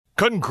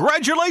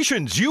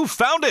Congratulations, you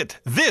found it!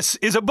 This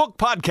is a book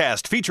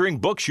podcast featuring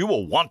books you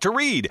will want to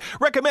read,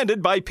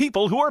 recommended by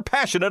people who are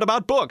passionate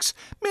about books,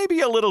 maybe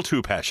a little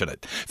too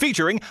passionate.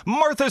 Featuring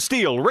Martha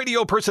Steele,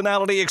 radio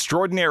personality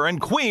extraordinaire and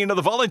queen of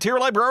the volunteer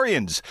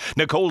librarians,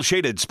 Nicole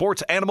Shaded,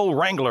 sports animal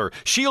wrangler,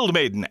 shield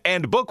maiden,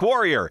 and book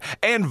warrior,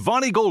 and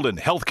Vonnie Golden,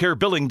 healthcare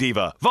billing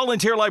diva,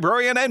 volunteer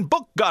librarian, and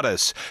book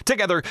goddess.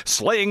 Together,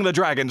 slaying the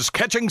dragons,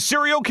 catching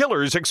serial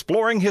killers,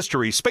 exploring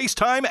history,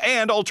 space-time,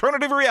 and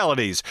alternative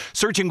realities,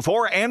 searching for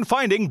and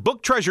finding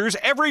book treasures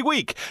every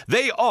week.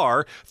 They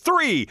are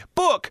 3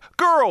 Book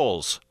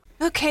Girls.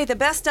 Okay, the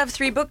best of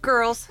 3 Book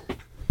Girls.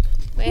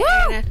 Wait,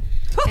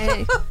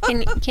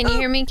 can you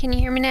hear me? Can you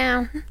hear me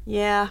now?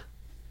 Yeah,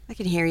 I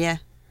can hear you.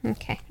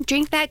 Okay.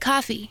 Drink that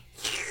coffee.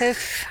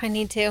 Oof, I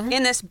need to.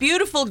 In this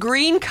beautiful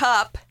green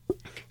cup.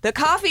 The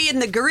coffee in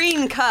the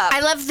green cup. I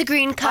love the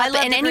green cup. I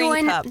love and the green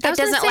anyone cup. that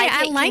doesn't like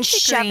it can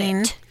shove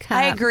it.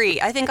 I agree.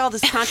 I think all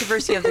this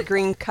controversy of the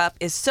green cup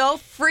is so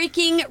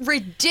freaking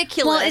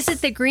ridiculous. Well, is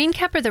it the green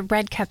cup or the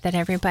red cup that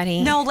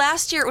everybody... No,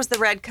 last year it was the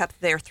red cup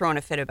they were throwing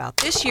a fit about.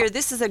 This year,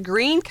 this is a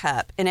green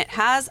cup, and it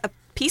has a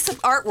piece of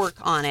artwork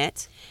on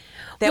it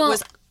that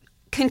was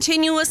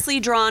continuously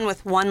drawn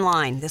with one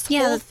line. This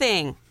whole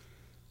thing,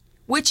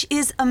 which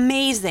is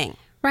amazing.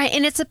 Right,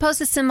 and it's supposed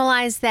to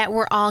symbolize that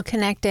we're all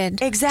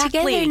connected.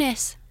 Exactly.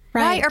 Togetherness.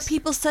 Right. Why are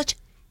people such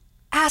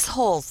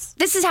assholes?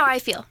 This is how I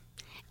feel.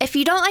 If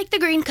you don't like the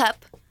green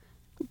cup,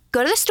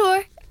 go to the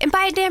store and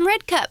buy a damn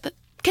red cup.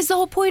 Because the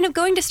whole point of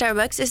going to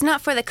Starbucks is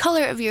not for the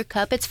color of your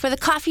cup, it's for the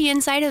coffee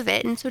inside of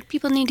it. And so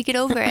people need to get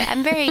over it.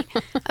 I'm very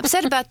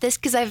upset about this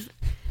because I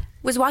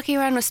was walking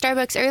around with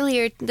Starbucks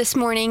earlier this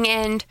morning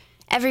and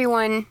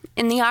everyone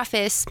in the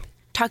office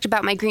talked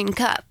about my green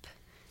cup.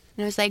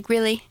 And I was like,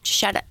 really? Just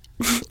shut up.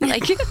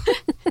 Like,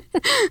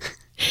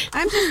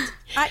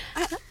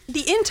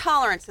 the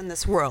intolerance in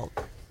this world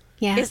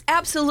is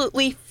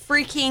absolutely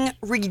freaking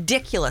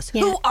ridiculous.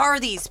 Yeah. Who are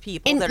these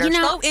people that are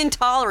so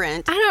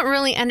intolerant? I don't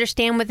really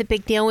understand what the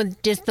big deal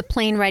with just the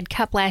plain red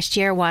cup last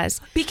year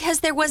was. Because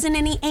there wasn't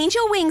any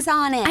angel wings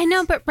on it. I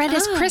know, but red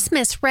is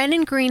Christmas. Red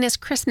and green is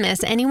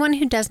Christmas. Anyone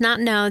who does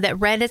not know that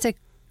red is a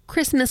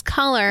Christmas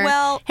color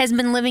has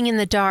been living in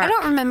the dark. I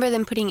don't remember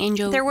them putting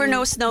angel. There were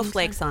no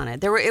snowflakes on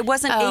it. It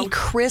wasn't a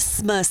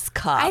Christmas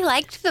cup. I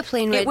liked the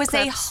plain red. It was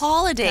a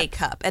holiday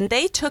cup, and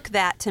they took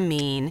that to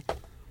mean,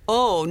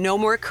 oh, no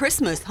more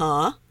Christmas,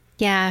 huh?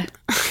 Yeah.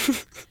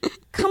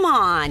 Come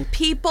on,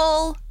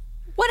 people.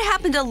 What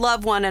happened to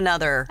love one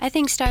another? I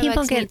think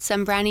Starbucks needs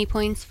some brownie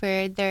points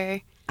for their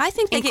I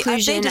think they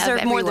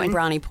deserve more than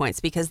brownie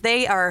points because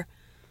they are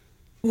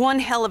one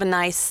hell of a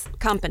nice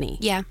company.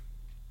 Yeah.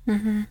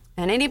 Mm-hmm.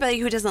 And anybody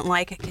who doesn't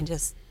like it can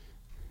just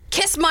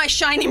kiss my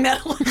shiny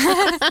metal.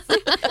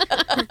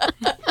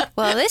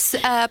 Well, this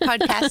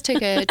podcast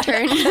took a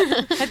turn.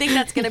 I think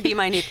that's going to be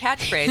my new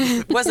catchphrase. If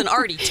it wasn't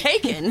already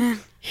taken.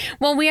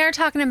 Well, we are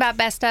talking about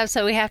best of,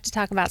 so we have to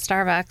talk about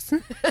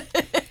Starbucks.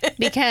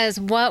 Because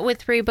what would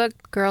 3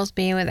 Book Girls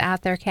be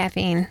without their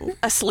caffeine?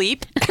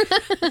 Asleep.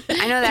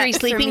 I know that 3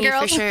 sleeping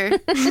girls for sure.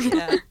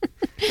 Yeah.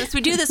 Since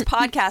we do this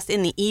podcast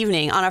in the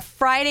evening, on a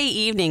Friday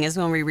evening is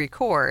when we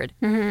record.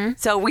 Mm-hmm.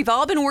 So we've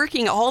all been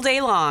working all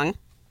day long.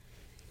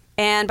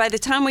 And by the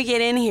time we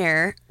get in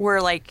here, we're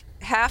like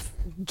half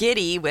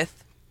giddy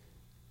with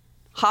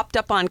hopped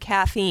up on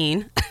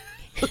caffeine.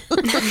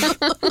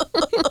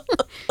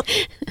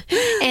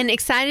 And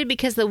excited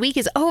because the week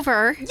is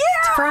over. Yeah!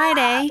 It's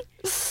Friday.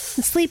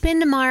 Sleep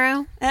in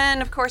tomorrow.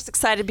 And of course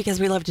excited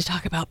because we love to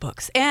talk about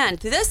books. And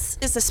this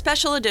is a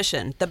special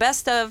edition, the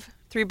best of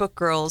 3 Book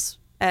Girls.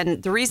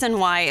 And the reason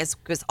why is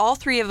because all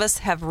 3 of us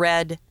have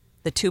read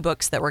the 2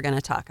 books that we're going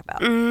to talk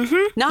about.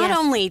 Mm-hmm. Not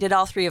only did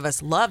all 3 of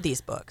us love these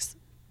books.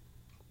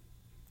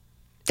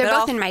 They're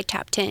both in my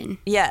top 10.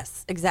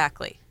 Yes,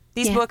 exactly.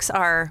 These books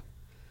are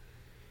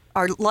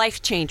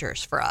life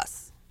changers for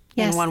us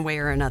in one way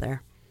or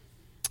another.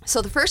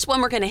 So the first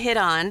one we're going to hit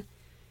on,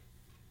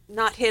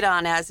 not hit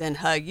on as in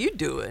how you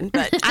doing,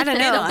 but I don't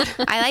know.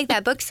 I like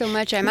that book so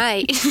much I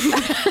might.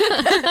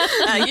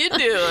 How you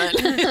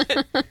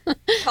doing?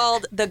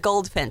 Called The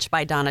Goldfinch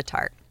by Donna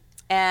Tartt.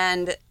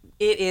 And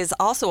it is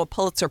also a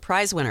Pulitzer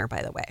Prize winner,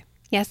 by the way.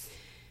 Yes.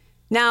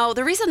 Now,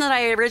 the reason that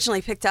I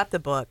originally picked up the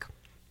book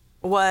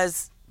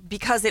was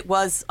because it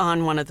was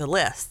on one of the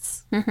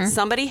lists. Mm-hmm.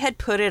 Somebody had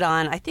put it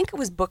on, I think it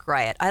was Book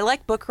Riot. I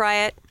like Book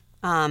Riot.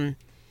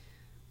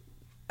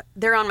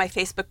 They're on my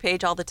Facebook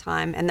page all the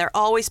time, and they're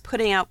always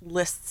putting out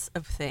lists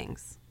of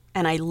things.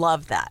 And I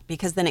love that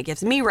because then it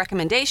gives me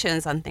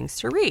recommendations on things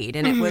to read.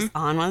 And it was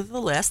on one of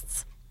the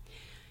lists.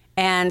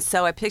 And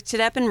so I picked it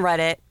up and read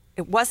it.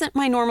 It wasn't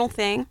my normal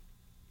thing.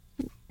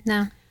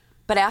 No.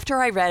 But after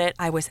I read it,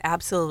 I was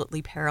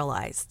absolutely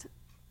paralyzed.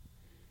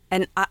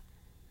 And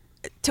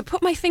to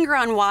put my finger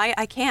on why,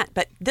 I can't.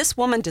 But this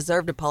woman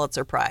deserved a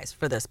Pulitzer Prize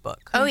for this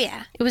book. Oh,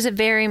 yeah. It was a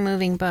very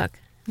moving book.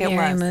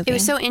 Very moving. It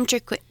was so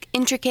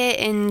intricate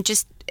and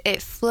just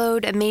it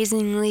flowed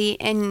amazingly.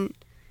 And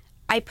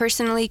I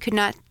personally could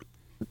not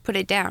put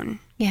it down.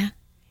 Yeah.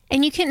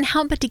 And you couldn't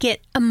help but to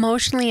get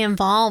emotionally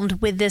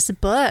involved with this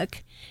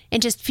book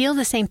and just feel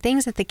the same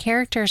things that the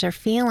characters are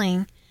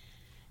feeling,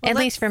 at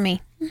least for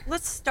me.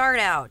 Let's start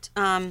out.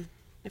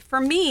 For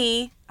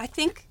me, I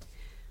think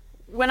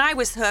when I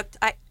was hooked,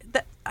 I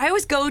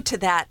always go to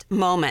that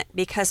moment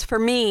because for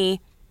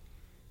me,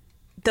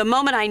 the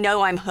moment I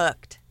know I'm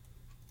hooked,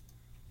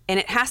 and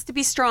it has to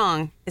be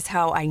strong, is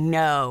how I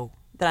know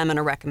that I'm going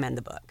to recommend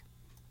the book.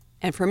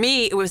 And for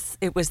me, it was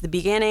the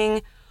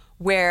beginning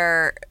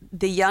where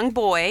the young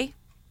boy,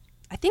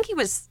 I think he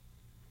was,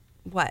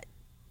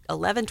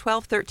 11,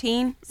 12,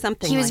 13,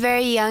 something He was like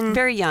very young.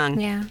 Very young.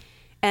 Yeah.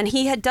 And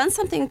he had done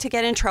something to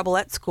get in trouble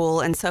at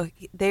school. And so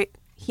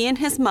he and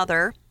his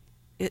mother,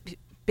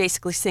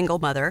 basically single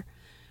mother,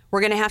 were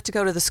going to have to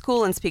go to the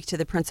school and speak to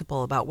the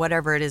principal about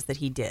whatever it is that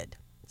he did.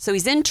 So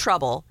he's in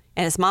trouble,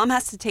 and his mom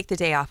has to take the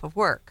day off of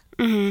work.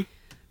 Mm-hmm.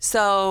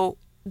 So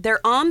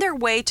they're on their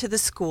way to the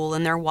school,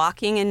 and they're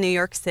walking in New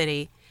York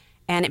City,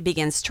 and it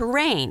begins to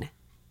rain.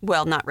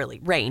 Well, not really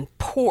rain,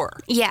 pour.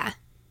 Yeah.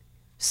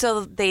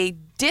 So they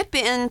dip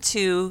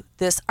into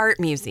this art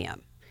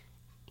museum.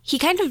 He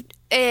kind of,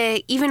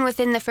 even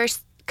within the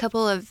first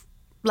couple of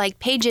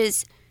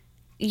pages,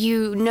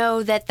 you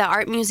know that the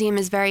art museum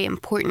is very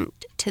important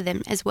to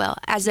them as well.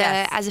 As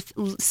a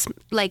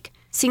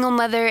single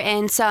mother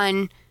and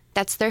son,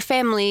 that's their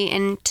family,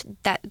 and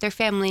that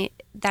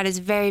is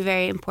very,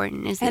 very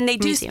important. And they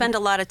do spend a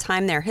lot of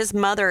time there. His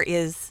mother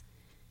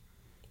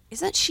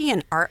isn't she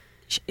an art?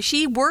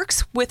 She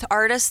works with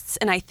artists,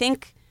 and I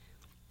think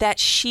that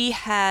she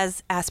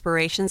has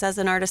aspirations as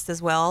an artist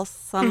as well,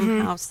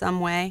 somehow, some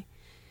way.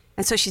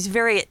 And so she's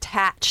very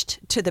attached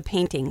to the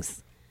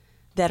paintings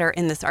that are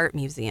in this art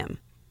museum.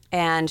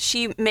 And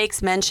she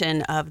makes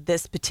mention of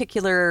this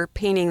particular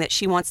painting that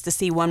she wants to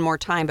see one more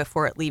time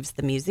before it leaves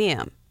the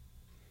museum.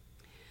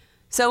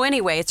 So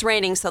anyway, it's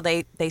raining, so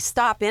they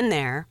stop in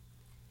there.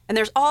 And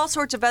there's all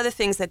sorts of other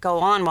things that go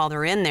on while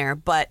they're in there,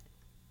 but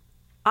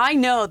I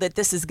know that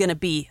this is going to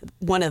be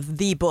one of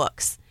the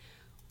books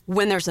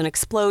when there's an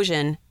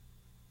explosion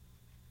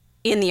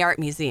in the art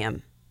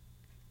museum.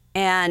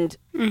 And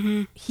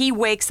he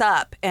wakes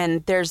up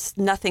and there's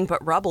nothing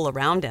but rubble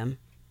around him.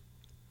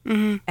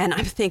 Mm-hmm. And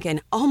I'm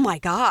thinking, oh my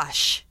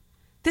gosh,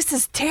 this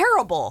is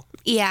terrible.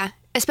 Yeah,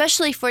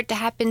 especially for it to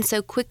happen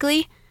so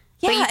quickly.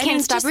 Yeah, but you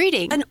can't stop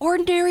reading. An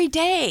ordinary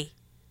day.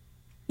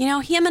 You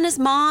know, him and his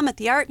mom at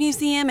the art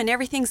museum and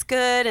everything's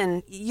good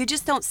and you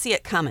just don't see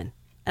it coming.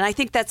 And I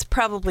think that's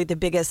probably the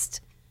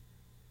biggest.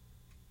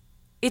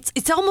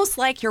 It's almost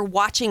like you're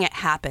watching it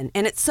happen,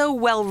 and it's so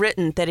well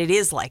written that it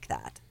is like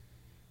that.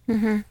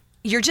 Mm-hmm.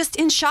 You're just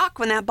in shock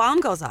when that bomb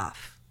goes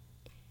off.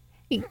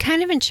 You're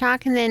kind of in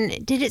shock, and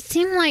then did it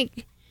seem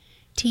like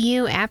to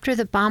you after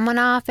the bomb went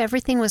off,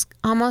 everything was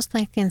almost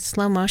like in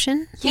slow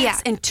motion? Yes,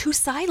 Yeah. and too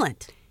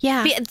silent.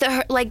 Yeah.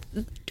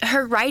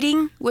 Her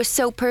writing was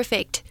so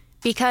perfect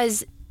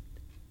because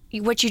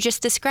what you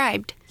just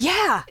described.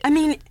 Yeah, I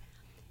mean,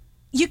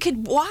 you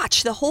could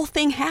watch the whole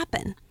thing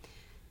happen.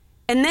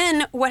 And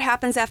then what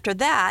happens after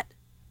that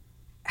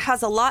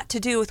has a lot to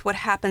do with what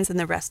happens in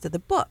the rest of the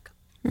book.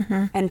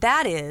 Mm-hmm. And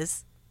that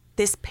is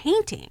this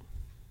painting.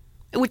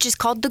 Which is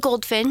called The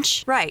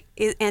Goldfinch. Right.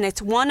 And it's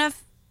one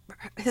of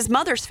his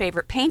mother's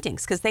favorite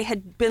paintings because they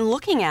had been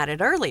looking at it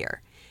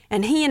earlier.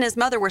 And he and his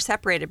mother were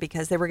separated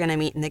because they were going to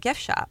meet in the gift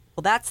shop.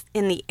 Well, that's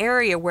in the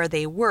area where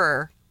they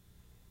were,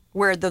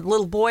 where the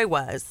little boy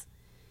was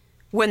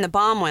when the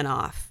bomb went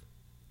off.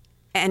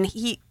 And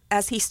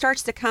as he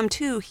starts to come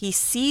to, he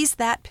sees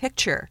that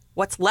picture,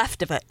 what's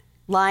left of it,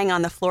 lying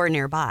on the floor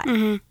nearby.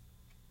 Mm-hmm.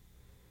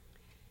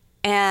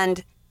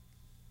 And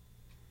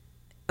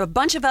a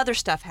bunch of other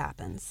stuff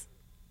happens.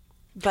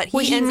 But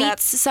he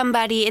meets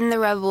somebody in the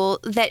rubble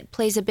that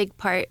plays a big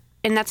part,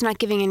 and that's not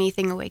giving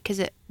anything away because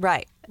it.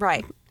 Right.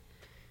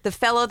 The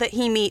fellow that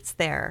he meets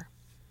there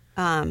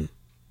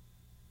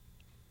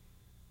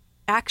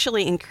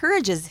actually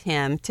encourages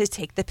him to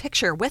take the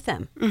picture with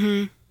him.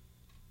 Mm-hmm.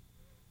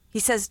 He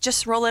says,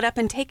 just roll it up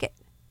and take it.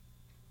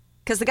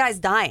 Because the guy's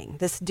dying.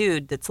 This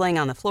dude that's laying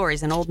on the floor,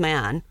 he's an old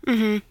man.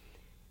 Mm-hmm.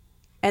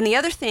 And the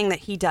other thing that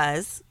he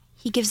does...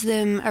 He gives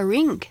them a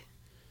ring.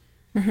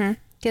 Mm-hmm.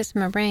 Gives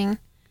him a ring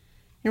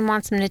and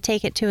wants him to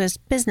take it to his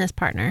business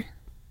partner.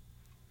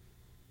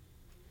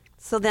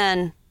 So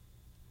then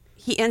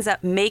he ends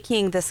up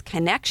making this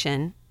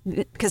connection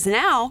because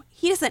now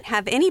he doesn't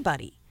have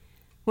anybody.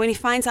 When he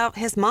finds out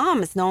his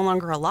mom is no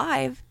longer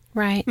alive.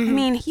 Right. I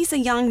mean, he's a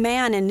young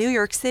man in New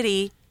York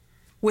City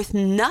with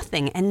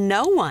nothing and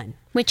no one.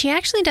 Which he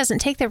actually doesn't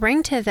take the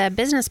ring to the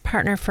business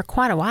partner for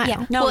quite a while.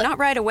 Yeah. No, not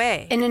right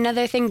away. And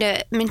another thing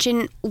to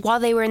mention, while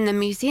they were in the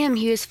museum,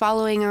 he was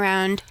following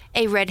around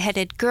a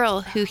redheaded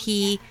girl who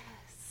he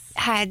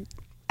had,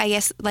 I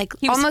guess,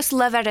 almost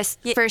love at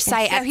first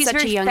sight at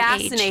such a young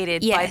age. He's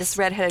fascinated by this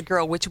redheaded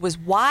girl, which was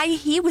why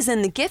he was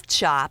in the gift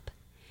shop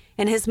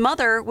and his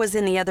mother was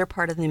in the other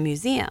part of the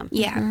museum.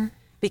 Yeah. Mm-hmm.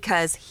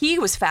 Because he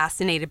was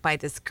fascinated by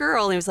this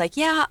girl and he was like,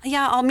 yeah,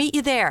 I'll meet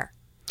you there.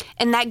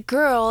 And that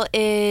girl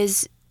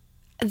is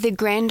the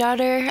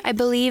granddaughter, I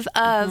believe,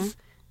 of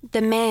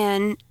the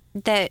man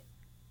that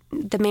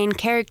the main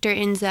character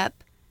ends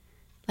up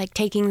like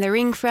taking the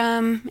ring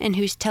from, and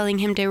who's telling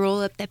him to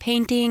roll up the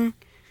painting.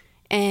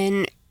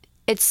 And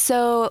it's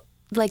so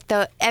like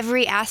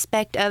every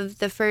aspect of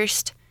the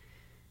first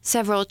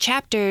several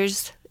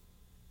chapters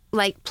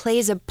like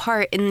plays a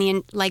part in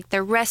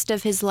the rest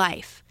of his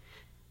life.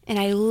 And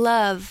I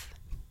love.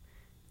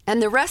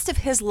 And the rest of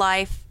his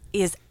life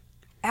is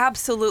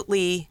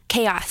absolutely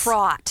chaos,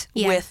 fraught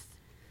with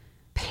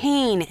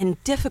pain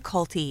and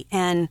difficulty,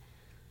 and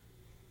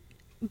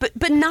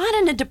but not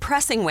in a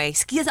depressing way.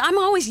 Because I'm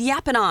always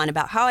yapping on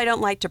about how I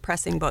don't like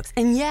depressing books,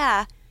 and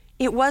yeah,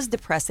 it was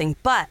depressing,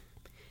 but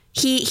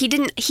he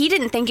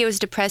didn't think it was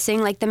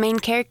depressing. Like the main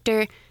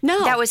character,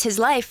 no, that was his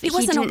life. He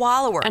wasn't a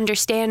wallower.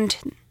 Understand,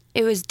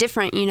 it was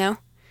different, you know.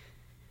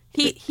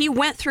 He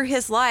went through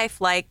his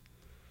life like,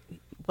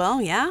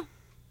 well, yeah,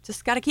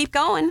 just got to keep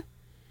going.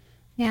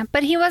 Yeah,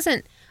 but he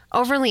wasn't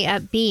overly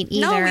upbeat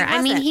either. No, he wasn't.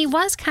 I mean, he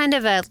was kind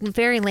of a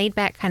very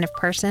laid-back kind of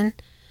person.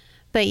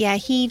 But yeah,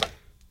 he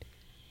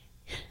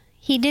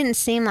didn't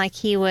seem like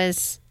he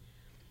was...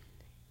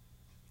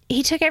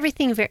 He took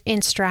everything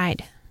in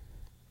stride,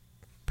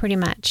 pretty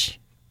much.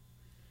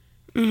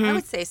 Mm-hmm. I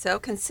would say so,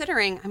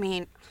 considering, I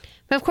mean...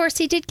 But of course,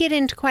 he did get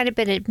into quite a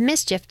bit of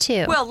mischief,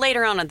 too. Well,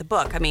 later on in the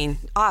book, I mean,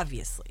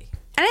 obviously.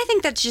 And I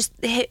think that's just...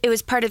 It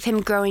was part of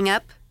him growing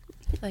up.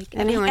 Like,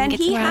 everyone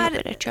gets in a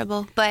bit of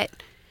trouble, but...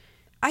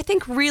 I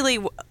think really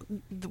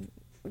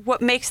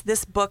what makes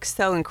this book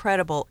so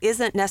incredible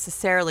isn't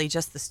necessarily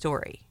just the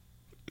story,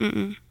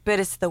 but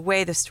it's the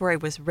way the story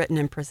was written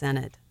and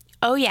presented.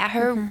 Oh, yeah.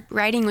 Her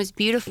writing was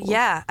beautiful.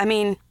 Yeah. I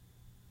mean...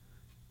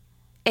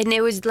 And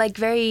it was like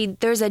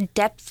there's a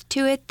depth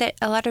to it that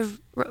a lot of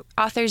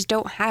authors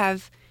don't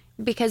have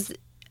because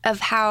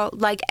of how,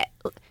 like,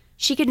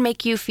 she could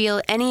make you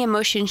feel any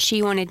emotion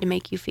she wanted to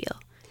make you feel.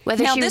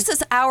 Now, this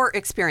is our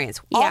experience.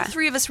 All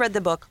three of us read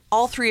the book.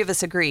 All three of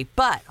us agree.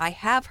 But I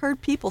have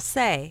heard people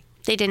say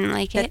they didn't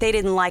like that they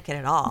didn't like it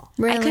at all.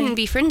 Really? I couldn't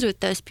be friends with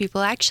those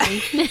people,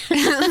 actually.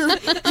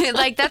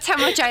 Like, that's how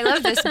much I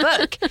love this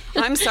book.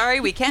 I'm sorry,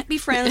 we can't be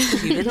friends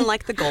because you didn't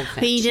like the goldfinch.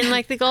 But you didn't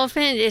like the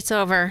goldfinch? It's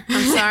over.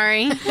 I'm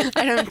sorry.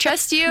 I don't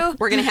trust you.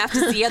 We're going to have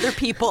to see other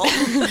people.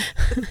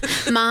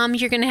 Mom,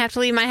 you're going to have to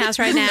leave my house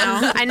right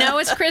now. I know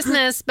it's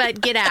Christmas, but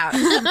get out.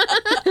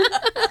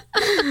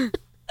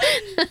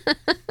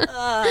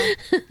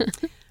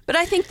 But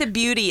I think the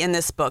beauty in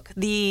this book,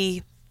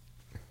 there's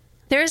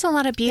a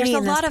lot of beauty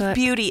in this book. There's a lot of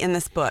beauty in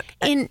this book.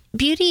 In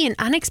beauty in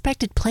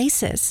unexpected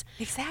places.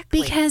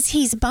 Exactly. Because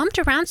he's bumped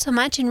around so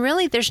much, and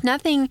really there's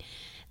nothing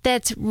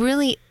that's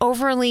really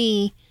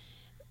overly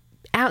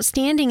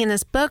outstanding in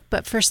this book,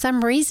 but for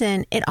some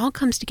reason it all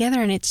comes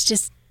together and it's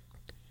just...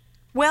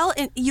 Well,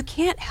 and you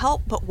can't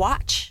help but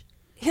watch.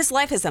 His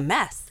life is a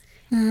mess.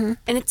 Mm-hmm.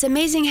 And it's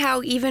amazing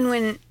how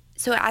even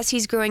so as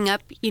he's growing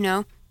up, you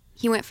know,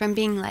 he went from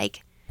being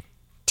like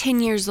 10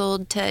 years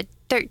old to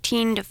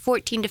 13 to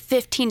 14 to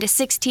 15 to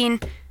 16,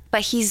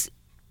 but he's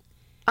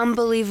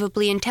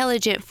unbelievably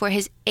intelligent for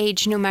his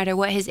age, no matter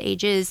what his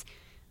age is.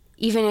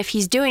 Even if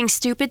he's doing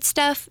stupid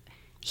stuff,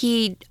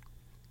 he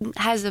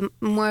has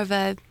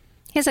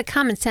He has a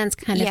common sense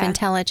kind of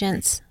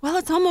intelligence. Well,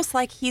 it's almost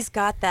like he's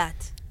got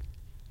that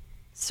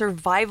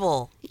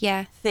survival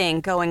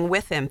thing going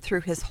with him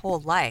through his whole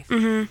life.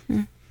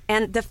 Mm-hmm.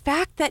 And the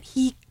fact that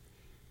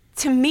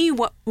to me,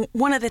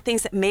 one of the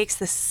things that makes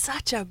this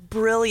such a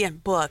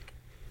brilliant book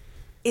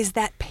is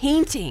that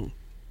painting.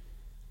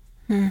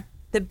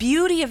 The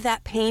beauty of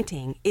that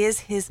painting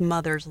is his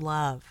mother's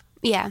love.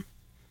 Yeah.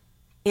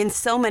 In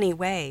so many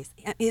ways.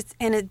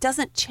 And it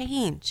doesn't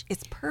change.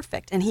 It's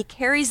perfect. And he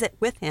carries it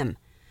with him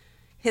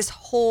his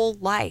whole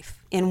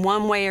life in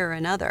one way or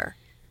another.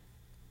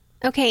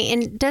 Okay,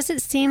 and does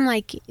it seem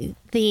like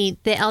the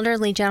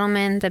elderly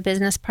gentleman, the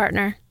business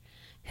partner,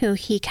 who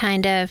he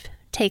kind of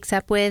takes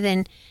up with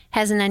and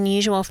has an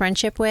unusual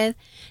friendship with,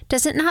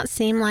 does it not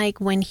seem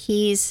like when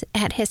he's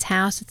at his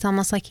house, it's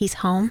almost like he's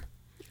home?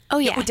 Oh,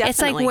 yeah. Definitely.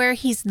 It's like where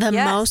he's the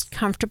most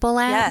comfortable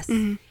at. Yes.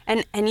 Mm-hmm.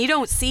 And you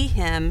don't see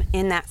him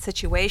in that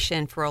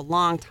situation for a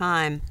long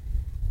time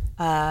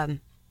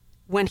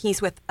when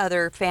he's with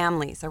other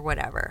families or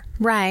whatever.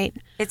 Right.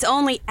 It's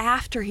only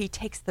after he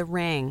takes the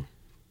ring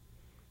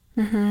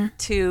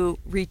to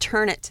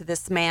return it to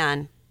this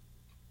man,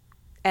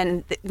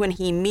 and when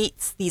he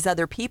meets these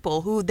other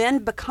people who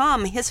then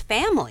become his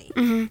family.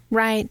 Mm-hmm.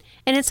 Right.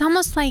 And it's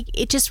almost like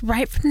it just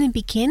right from the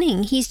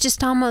beginning, he's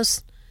so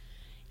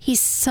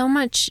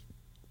much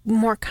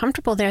more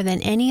comfortable there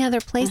than any other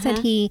place that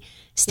he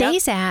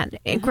stays at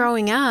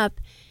growing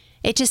up.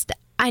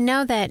 I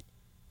know that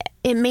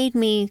it made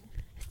me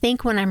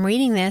think when I'm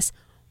reading this,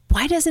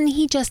 why doesn't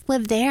he just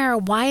live there?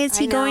 Why is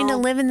he going to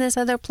live in this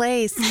other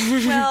place?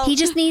 Well, he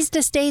just needs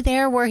to stay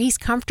there where he's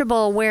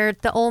comfortable, where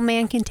the old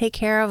man can take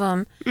care of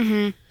him.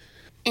 Mm-hmm.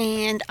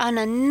 And on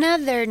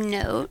another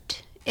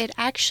note, it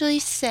actually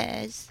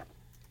says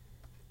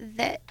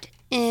that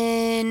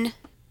in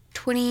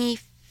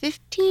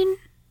 2015,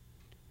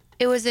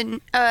 it was in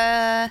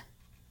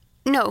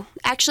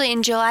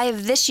July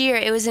of this year,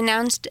 it was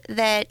announced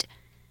that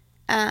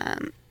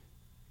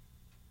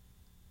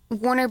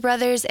Warner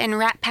Brothers and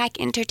Rat Pack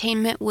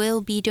Entertainment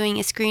will be doing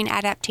a screen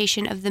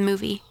adaptation of the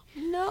movie.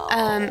 No.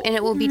 And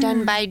it will be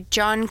done by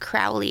John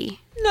Crowley.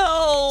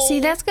 No. See,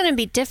 that's going to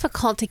be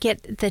difficult to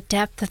get the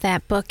depth of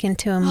that book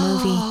into a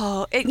movie.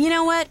 Oh, you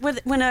know what?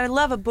 When I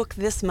love a book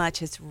this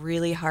much, it's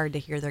really hard to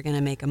hear they're going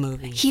to make a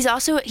movie. He's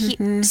also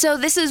so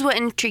this is what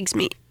intrigues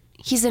me.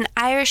 He's an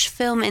Irish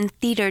film and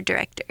theater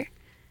director,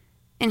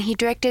 and he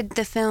directed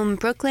the film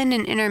Brooklyn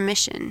and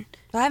Intermission.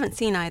 I haven't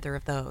seen either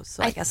of those,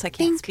 so I guess I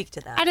can't speak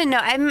to that. I don't know.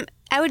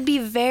 I would be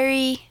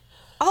very,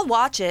 I'll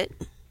watch it.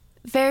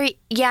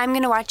 I'm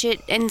gonna watch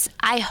it, and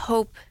I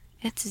hope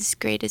it's as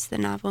great as the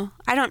novel.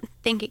 I don't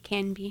think it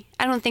can be.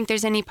 I don't think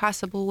there's any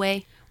possible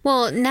way.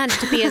 Well, not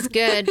to be as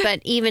good,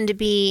 but even to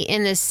be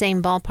in the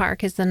same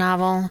ballpark as the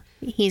novel,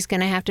 he's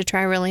going to have to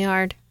try really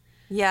hard.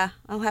 Yeah,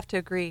 I'll have to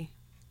agree.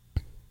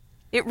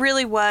 It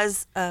really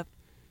was a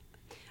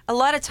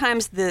lot of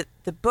times the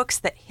books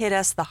that hit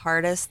us the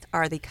hardest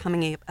are the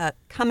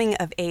coming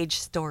of age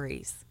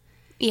stories.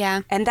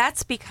 Yeah. And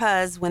that's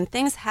because when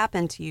things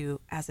happen to you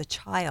as a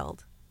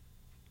child,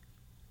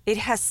 it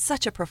has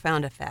such a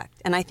profound effect.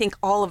 And I think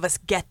all of us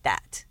get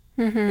that.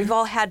 Mm-hmm. We've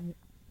all had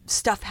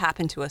stuff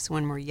happen to us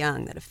when we're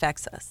young that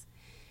affects us.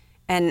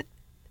 And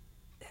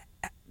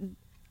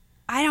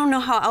I don't know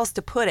how else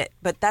to put it,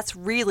 but that's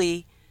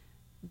really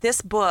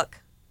this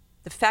book,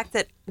 the fact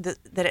that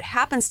that it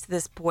happens to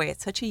this boy at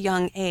such a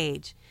young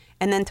age,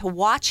 and then to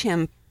watch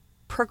him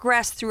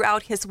progress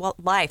throughout his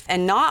life,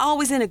 and not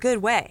always in a good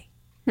way.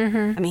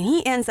 Mm-hmm. I mean,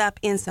 he ends up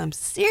in some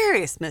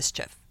serious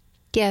mischief.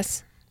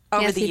 Yes.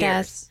 Over the he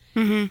years. does.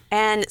 Mm-hmm.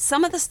 And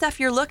some of the stuff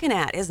you're looking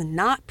at is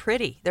not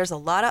pretty. There's a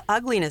lot of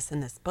ugliness in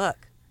this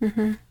book.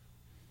 Mm-hmm.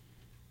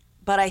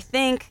 But I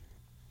think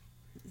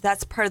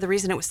that's part of the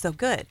reason it was so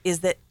good,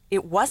 is that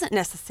it wasn't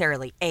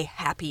necessarily a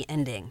happy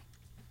ending.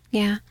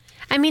 Yeah.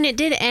 I mean, it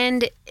did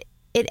end.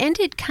 It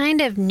ended kind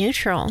of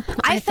neutral,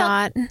 I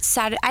thought.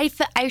 Sad. I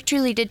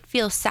truly did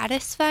feel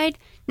satisfied.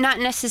 Not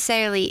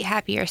necessarily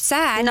happy or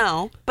sad.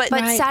 No, but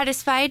Right.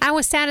 satisfied. I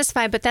was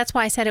satisfied, but that's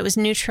why I said it was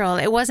neutral.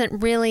 It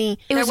wasn't really.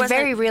 It was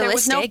very There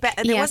was no realistic.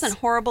 it Yes. wasn't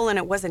horrible and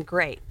it wasn't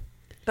great.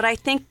 But I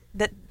think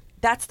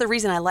that's the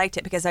reason I liked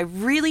it, because I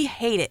really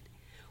hate it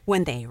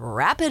when they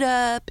wrap it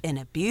up in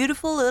a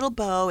beautiful little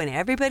bow and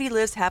everybody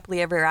lives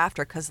happily ever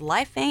after, because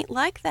life ain't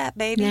like that,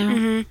 baby.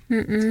 No.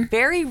 It's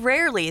very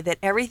rarely that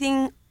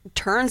everything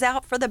turns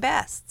out for the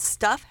best.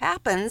 Stuff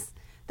happens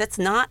that's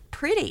not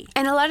pretty.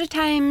 And a lot of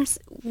times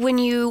when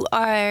you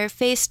are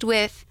faced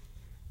with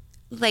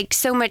like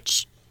so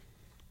much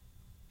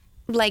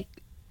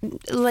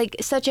like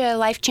such a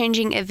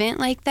life-changing event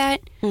like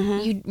that,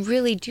 you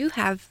really do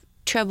have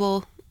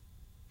trouble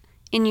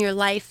in your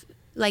life,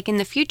 like in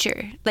the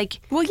future.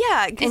 Like, Well,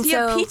 yeah, because And you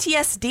have so-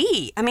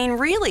 PTSD. I mean,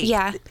 really.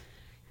 yeah.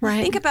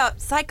 Right. Think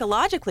about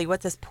psychologically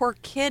what this poor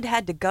kid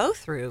had to go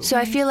through. So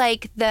I feel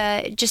like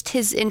just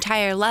his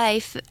entire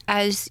life,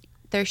 as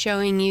they're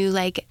showing you,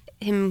 like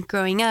him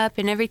growing up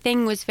and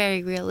everything, was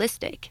very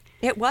realistic.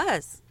 It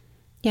was.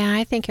 Yeah,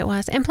 I think it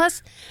was. And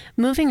plus,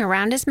 moving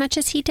around as much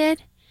as he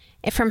did,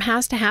 from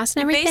house to house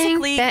and everything,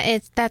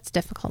 Basically- that's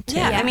difficult too.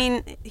 Yeah, Yeah. I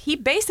mean, he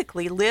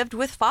basically lived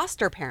with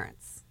foster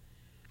parents.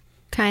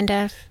 Kind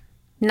of.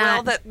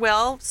 Not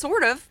Well,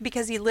 sort of,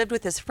 because he lived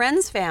with his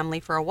friend's family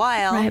for a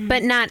while. right,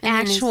 but not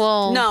then his-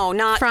 actual. No,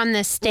 not from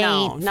the state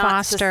no, not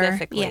foster.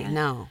 specifically. Yeah.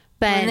 No.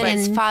 But And then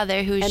his in-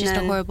 father, who was and just a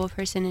then horrible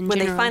person in When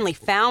general. they finally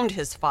found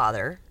his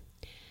father,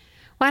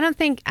 well, I don't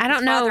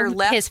father know.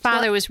 left- His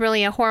father was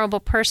really a horrible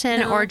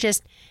person, or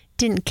just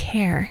didn't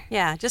care.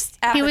 yeah, just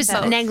He was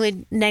both.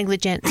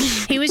 negligent.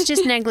 He was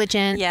just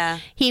negligent. Yeah.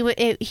 He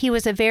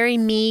was a very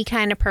me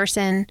kind of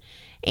person,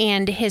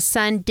 and his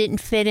son didn't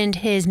fit into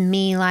his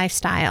me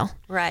lifestyle.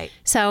 Right.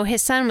 So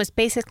his son was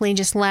basically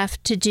just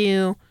left to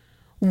do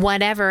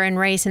whatever and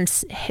raise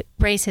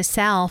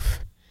himself.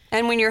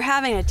 And when you're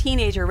having a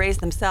teenager raise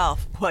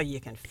themselves, well, you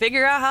can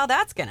figure out how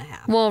that's going to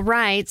happen. Well,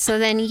 right. So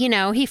then,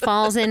 he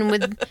falls in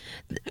with,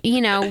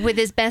 with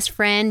his best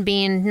friend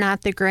being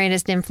not the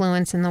greatest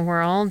influence in the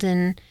world,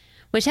 and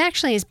which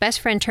actually his best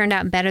friend turned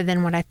out better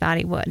than what I thought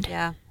he would.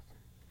 Yeah.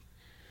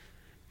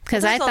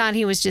 Because I There's a- thought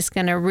he was just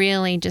going to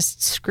really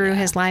just screw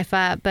his life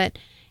up, but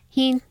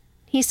he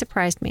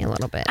surprised me a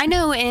little bit. I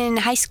know in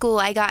high school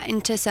I got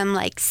into some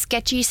like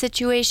sketchy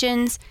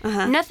situations.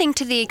 Nothing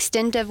to the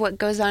extent of what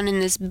goes on in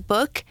this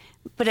book,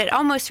 but it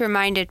almost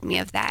reminded me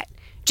of that.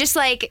 Just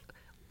like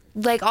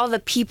all the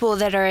people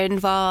that are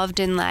involved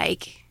and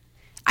like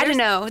I don't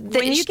know.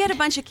 When you get a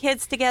bunch of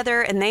kids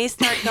together and they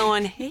start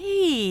going,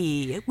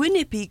 hey, wouldn't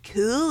it be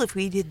cool if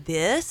we did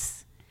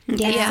this?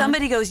 Yeah. And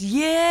somebody goes,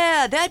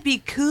 yeah, that'd be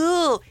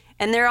cool.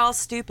 And they're all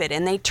stupid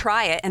and they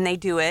try it and they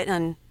do it.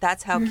 And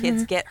that's how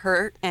kids get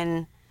hurt.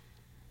 And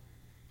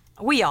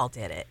we all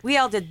did it. We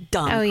all did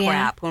dumb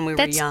crap when we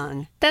were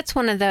young. That's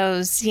one of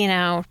those,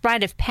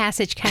 rite of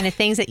passage kind of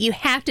things that you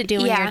have to do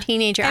when Yeah. you're a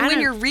teenager. And I when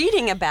don't- you're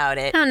reading about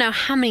it, I don't know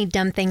how many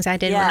dumb things I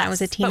did when I was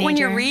a yes, teenager. but when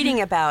you're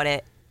reading about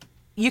it,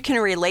 you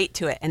can relate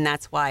to it. And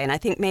that's why. And I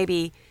think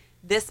maybe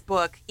this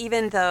book,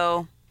 even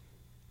though,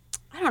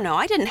 I don't know,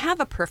 I didn't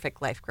have a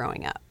perfect life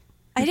growing up.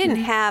 I didn't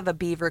have a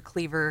beaver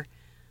cleaver,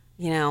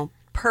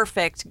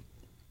 perfect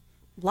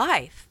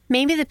life.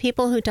 Maybe the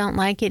people who don't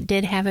like it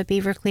did have a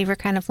beaver cleaver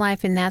kind of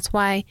life, and that's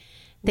why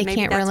they Maybe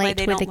can't that's why relate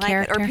they with the don't like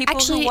character. it. Or people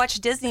Actually, who watch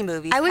Disney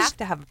movies have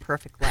to have a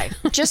perfect life.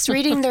 Just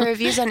reading the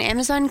reviews on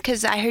Amazon,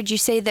 because I heard you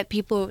say that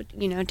people,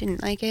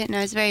 didn't like it, and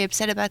I was very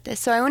upset about this.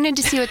 So I wanted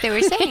to see what they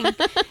were saying.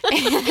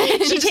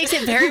 She takes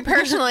it very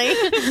personally.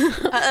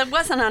 It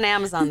wasn't on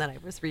Amazon that I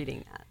was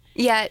reading that.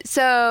 Yeah,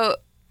 so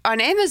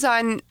on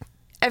Amazon,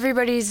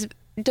 everybody's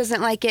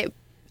doesn't like it,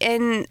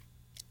 and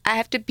I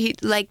have to be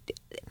like,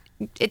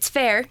 it's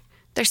fair.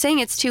 They're saying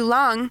it's too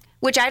long,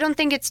 which I don't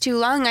think it's too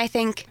long. I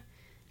think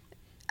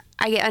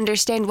I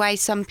understand why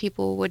some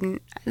people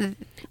wouldn't.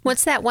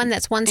 What's that one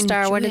that's 1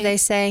 star? What did they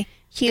say?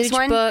 Huge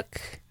one?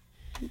 book,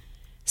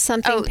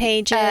 something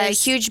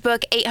pages. Huge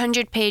book,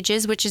 800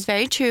 pages, which is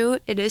very true.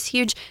 It is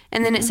huge.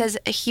 And then it says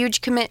a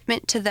huge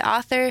commitment to the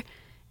author,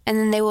 and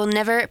then they will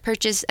never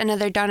purchase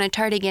another Donna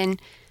Tartt again.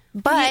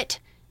 But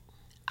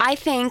I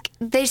think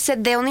they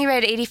said they only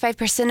read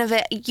 85% of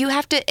it. You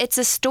have to, it's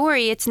a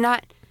story. It's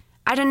not,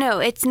 I don't know.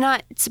 It's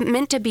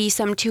meant to be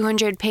some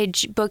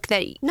 200-page book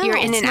that you're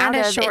in and out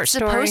of. It's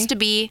supposed to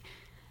be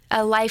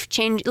a life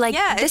change. Like,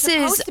 this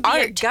is supposed to be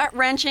art. a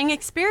gut-wrenching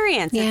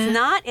experience. Yeah. It's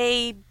not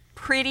a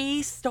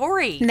pretty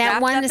story. That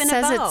wrapped one up that in a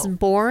says bow. it's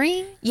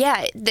boring?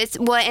 Yeah,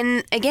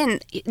 and again,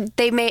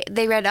 they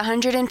read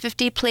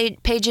 150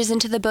 pages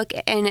into the book,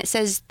 and it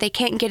says they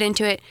can't get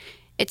into it.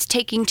 It's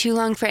taking too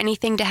long for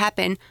anything to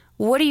happen.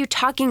 What are you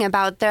talking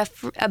about?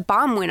 A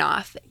bomb went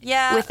off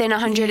within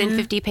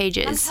 150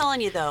 pages. I'm telling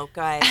you, though,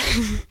 guys,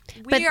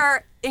 we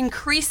are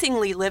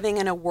increasingly living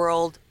in a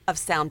world of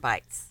sound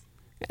bites.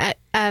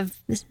 Sound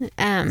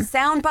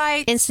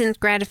bites. Instant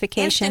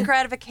gratification. Instant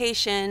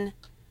gratification.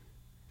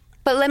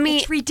 But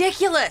It's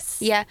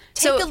ridiculous. Yeah.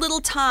 Take a little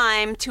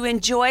time to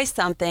enjoy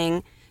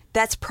something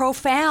that's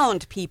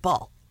profound,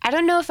 people. I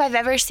don't know if I've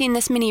ever seen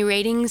this many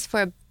ratings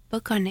for a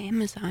book on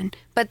Amazon,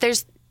 but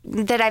there's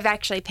that I've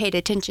actually paid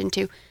attention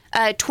to.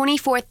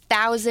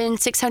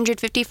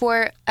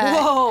 24,654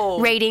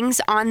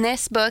 ratings on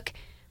this book.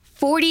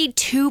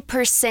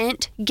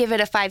 42% give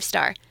it a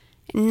 5-star.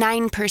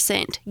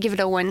 9% give it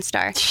a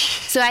 1-star.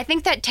 So I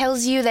think that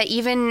tells you that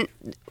even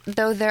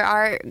though there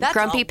are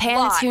grumpy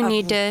pants who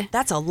need to...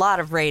 That's a lot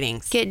of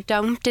ratings. Get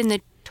dumped in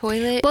the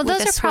toilet. Well, with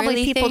those a are probably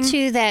swirly people, thing.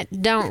 too,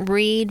 that don't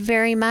read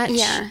very much.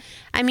 Yeah.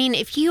 I mean,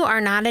 if you are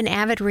not an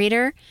avid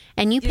reader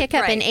and you pick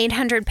up an right.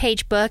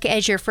 800-page book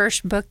as your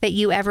first book that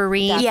you ever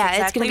read, That's Yeah, it's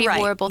exactly going to be right.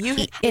 horrible.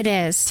 it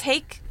is.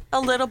 Take a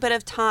little bit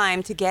of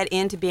time to get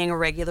into being a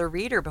regular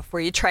reader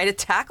before you try to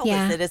tackle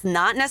Yeah. this. It is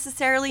not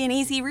necessarily an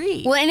easy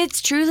read. Well, and it's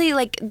truly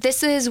like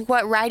this is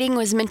what writing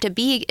was meant to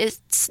be.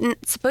 It's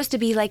supposed to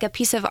be like a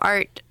piece of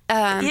art.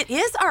 It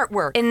is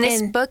artwork. In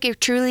this book, it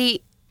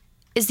truly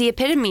is the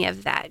epitome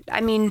of that.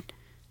 I mean,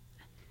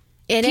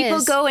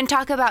 people go and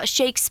talk about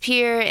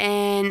Shakespeare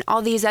and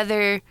all these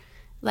other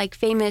like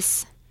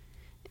famous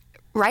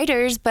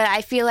writers, but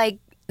I feel like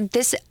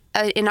this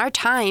in our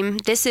time,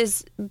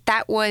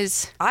 that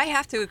was I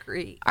have to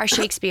agree. our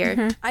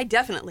Shakespeare. I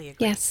definitely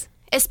agree. Yes.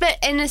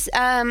 And it's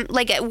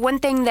like one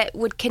thing that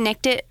would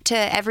connect it to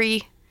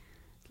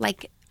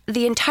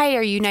the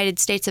entire United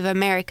States of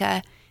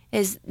America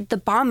is the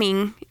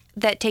bombing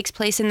that takes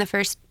place in the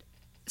first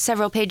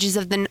several pages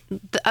of the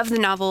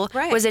novel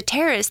Right. was a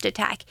terrorist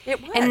attack.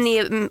 It was.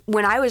 And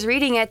when I was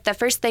reading it, the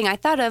first thing I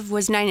thought of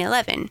was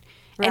 9/11.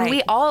 And we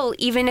Right. all,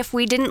 even if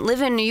we didn't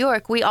live in New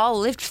York, we all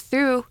lived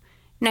through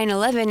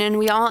 9/11, and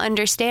we all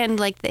understand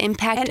like the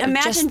impact And of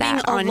imagine just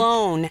that being on.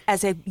 alone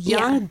as a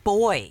young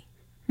boy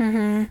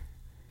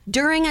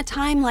during a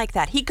time like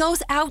that. He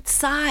goes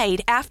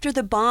outside after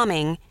the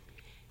bombing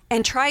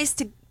and tries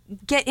to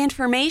get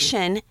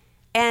information,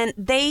 and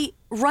they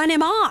run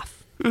him off.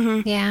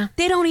 Yeah.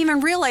 They don't even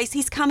realize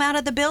he's come out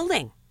of the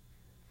building.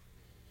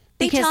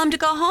 They Because- tell him to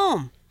go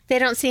home. They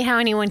don't see how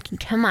anyone can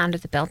come onto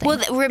the building. Well,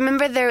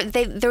 remember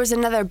there was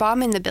another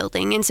bomb in the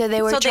building, and so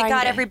they were So they trying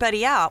got to,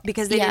 everybody out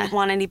because they Yeah. didn't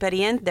want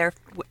anybody in there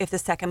if the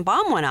second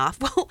bomb went off.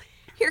 Well,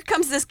 here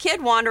comes this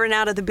kid wandering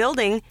out of the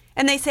building,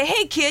 and they say,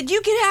 "Hey, kid,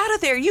 you get out of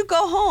there. You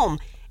go home."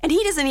 And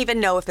he doesn't even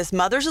know if his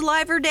mother's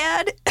alive or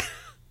dead.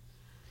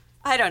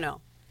 I don't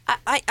know.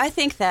 I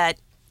think that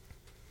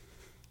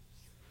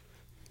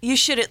you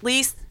should at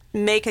least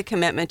make a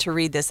commitment to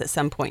read this at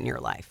some point in your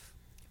life.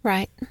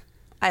 right.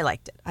 I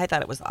liked it. I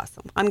thought it was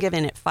awesome. I'm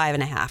giving it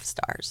 5.5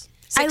 stars.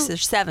 6 or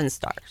 7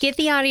 stars. Get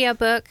the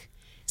audiobook.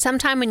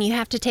 Sometime when you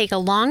have to take a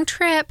long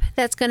trip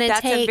that's going to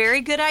That's take, a very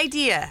good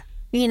idea.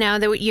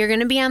 that you're going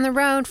to be on the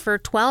road for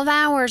 12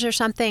 hours or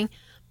something,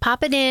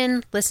 pop it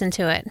in, listen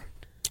to it.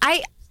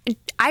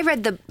 I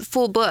read the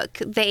full book,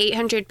 the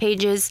 800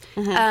 pages.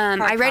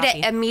 I read copy.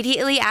 it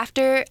immediately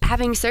after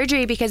having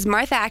surgery because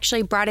Martha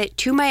actually brought it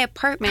to my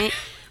apartment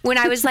when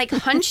I was like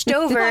hunched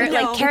over, no.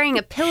 like carrying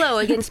a pillow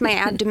against my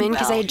abdomen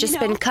because I had just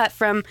Well, been cut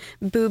from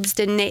boobs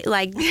to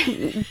like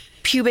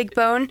pubic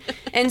bone,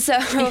 and so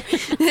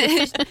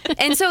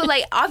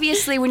like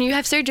obviously when you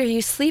have surgery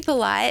you sleep a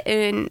lot,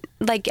 and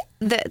like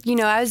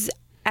I was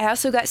I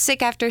also got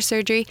sick after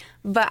surgery,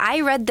 but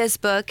I read this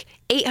book,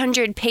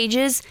 800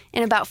 pages,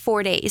 in about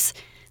 4 days.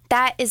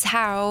 That is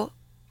how,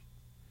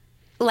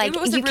 like,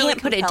 It was you a really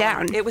can't put it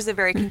compelling- down. It was a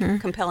very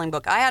compelling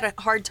book. I had a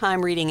hard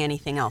time reading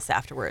anything else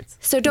afterwards.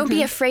 So don't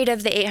be afraid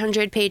of the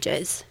 800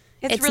 pages.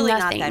 It's really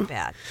nothing. not that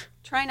bad.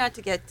 Try not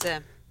to get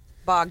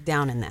bogged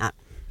down in that.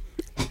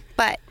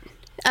 But,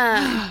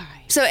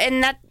 so,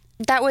 and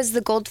that was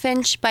The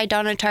Goldfinch by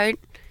Donna Tartt.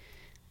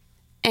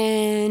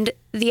 And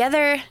the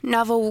other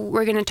novel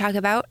we're going to talk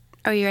about,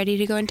 are you ready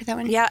to go into that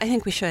one? Yeah, I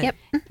think we should. Yep.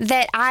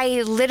 That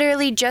I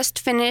literally just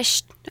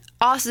finished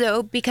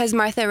also because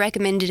Martha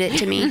recommended it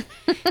to me.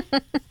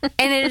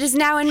 And it is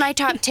now in my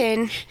top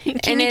 10.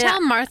 Can you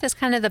tell Martha's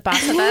kind of the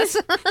boss of us?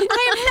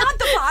 I am not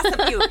the boss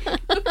of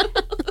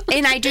you.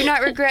 And I do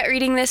not regret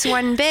reading this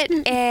one bit.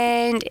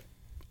 And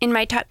in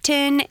my top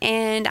 10,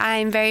 and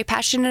I'm very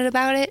passionate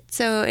about it.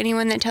 So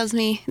anyone that tells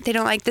me they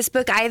don't like this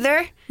book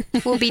either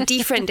will be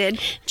defriended.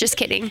 Just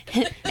kidding.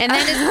 And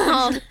that is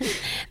called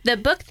The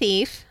Book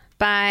Thief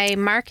by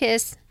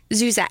Marcus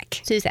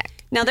Zuzak. Zuzak.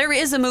 Now, there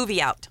is a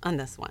movie out on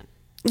this one.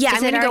 Yeah,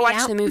 Is I'm it going to go already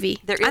watch out? the movie.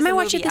 There is I might a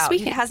watch movie it this out.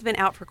 weekend. It has been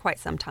out for quite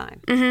some time.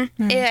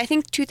 I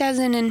think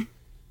 2000 and...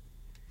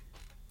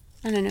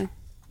 I don't know.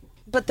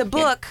 But the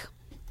book,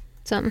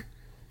 Something.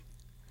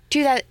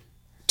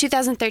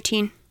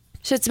 2013.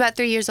 So it's about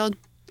 3 years old.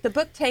 the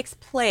book takes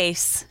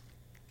place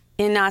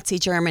in Nazi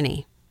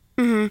Germany.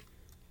 Mm-hmm.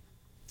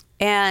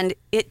 And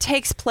it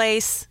takes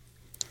place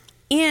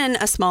in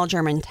a small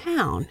German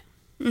town.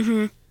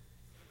 Mm-hmm.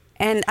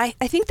 And I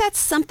think that's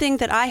something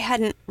that I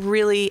hadn't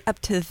really, up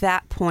to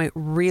that point,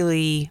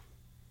 really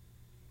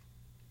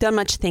done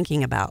much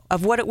thinking about,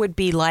 of what it would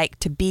be like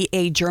to be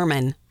a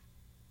German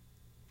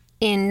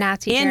In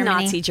Nazi Germany. in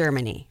Nazi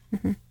Germany.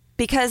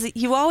 Because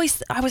I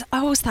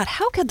always thought,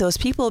 how could those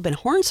people have been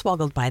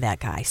hornswoggled by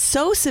that guy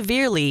so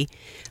severely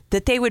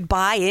that they would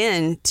buy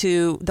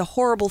into the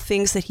horrible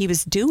things that he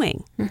was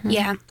doing?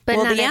 Yeah. But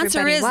well, not the answer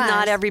everybody is was.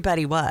 not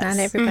everybody was. Not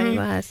everybody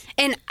was.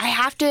 And I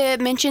have to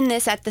mention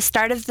this at the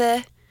start of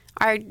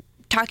our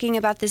talking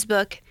about this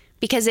book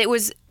because it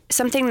was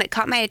something that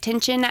caught my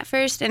attention at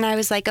first, and I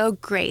was like, "Oh,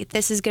 great!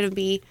 This is going to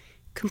be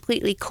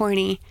completely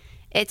corny."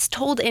 It's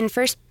told in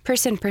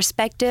first-person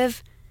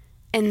perspective,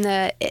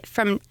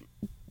 from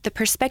the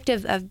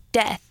perspective of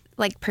death,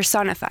 like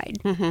personified.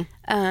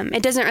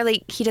 It doesn't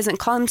really. He doesn't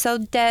call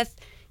himself Death.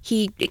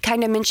 He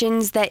kind of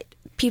mentions that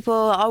people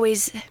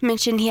always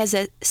mention he has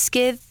a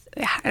scythe.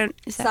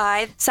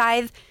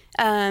 Scythe.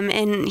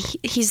 And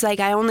he's like,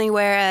 I only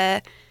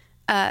wear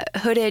a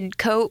hooded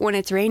coat when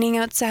it's raining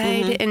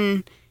outside,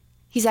 and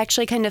he's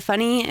actually kind of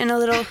funny in a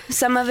little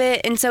some of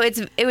it. And so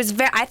it was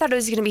very. I thought it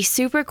was going to be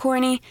super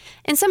corny,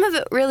 and some of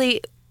it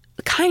really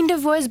kind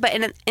of was, but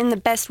in the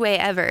best way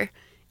ever.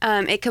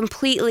 It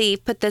completely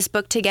put this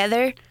book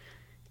together,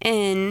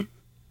 and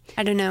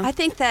I don't know. I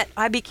think that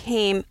I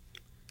became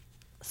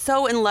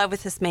so in love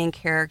with this main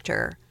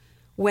character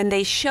when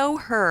they show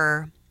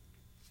her.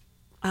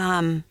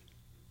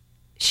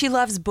 She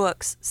loves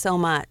books so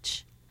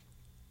much,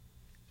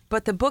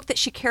 but the book that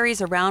she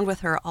carries around with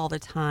her all the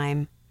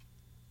time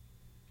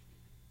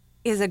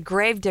is a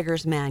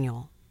gravedigger's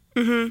manual.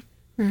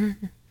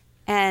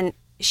 And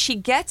she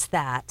gets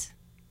that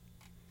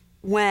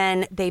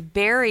when they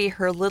bury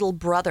her little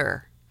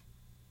brother.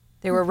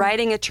 They were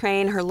riding a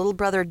train, her little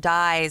brother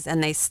dies,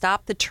 and they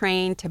stop the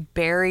train to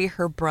bury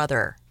her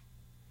brother.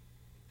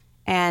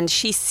 And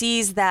she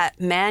sees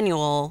that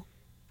manual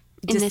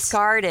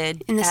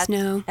discarded in the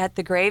snow at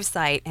the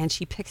gravesite, and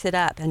she picks it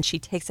up and she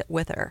takes it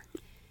with her.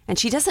 And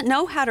she doesn't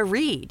know how to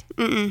read.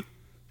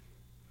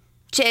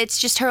 It's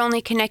just her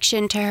only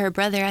connection to her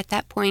brother at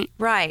that point.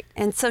 Right.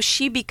 And so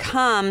she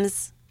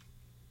becomes,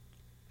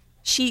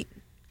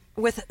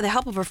 with the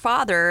help of her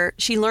father,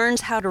 she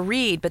learns how to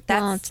read, but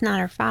that's... Well, it's not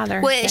her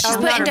father. Well, she's Oh,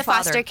 put not her into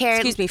father. foster care.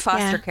 Excuse me,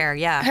 foster care,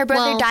 yeah. Her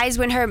brother Well- dies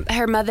when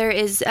her mother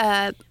is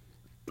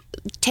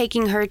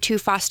taking her to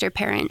foster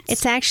parents.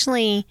 It's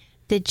actually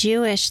the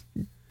Jewish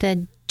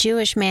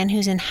man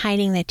who's in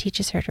hiding that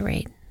teaches her to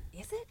read.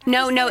 Is it?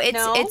 no, No?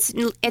 it's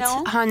No?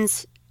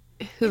 Hans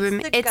who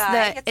It's the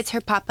guy. it's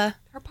her papa.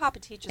 Her papa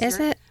teaches Is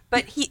her. it?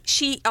 But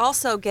she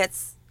also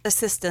gets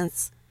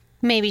assistance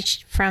Maybe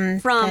from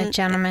the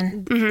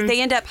gentleman. They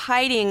end up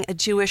hiding a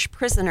Jewish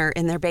prisoner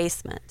in their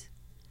basement.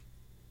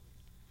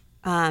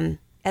 And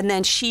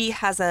then she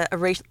has a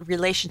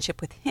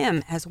relationship with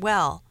him as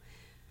well.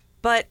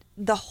 But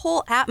the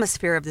whole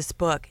atmosphere of this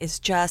book is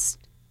just...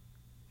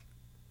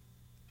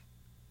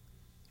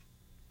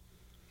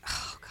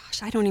 Oh,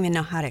 gosh, I don't even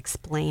know how to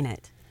explain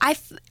it.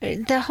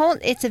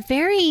 It's a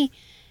very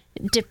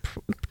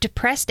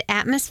depressed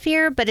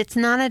atmosphere, but it's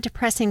not a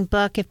depressing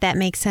book, if that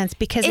makes sense,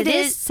 because it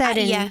is set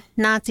in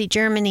Nazi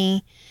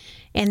Germany,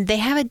 and they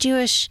have a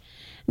Jewish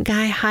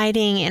guy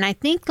hiding. And I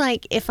think,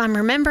 like, if I'm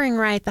remembering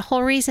right, the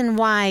whole reason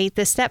why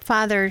the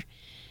stepfather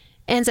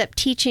ends up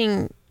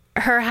teaching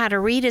her how to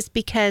read is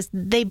because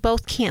they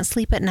both can't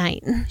sleep at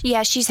night.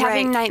 Yeah, she's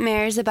having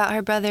nightmares about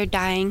her brother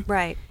dying.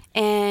 Right.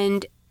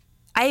 And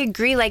I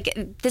agree,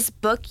 like, this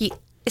book,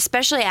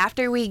 especially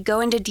after we go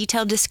into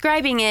detail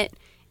describing it,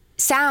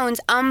 sounds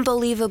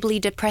unbelievably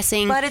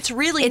depressing. But it's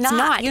really It's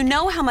not. You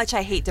know how much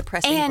I hate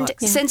depressing And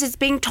books. since it's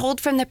being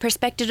told from the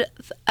perspective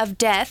of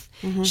death,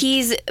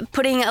 he's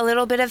putting a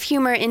little bit of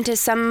humor into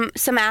some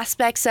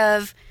aspects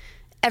of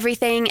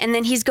everything, and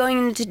then he's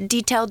going into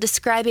detail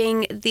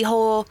describing the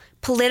whole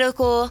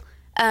political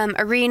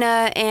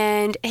arena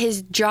and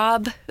his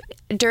job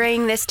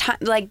during this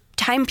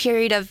time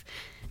period of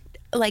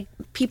like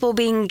people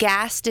being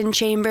gassed in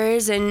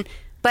chambers,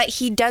 but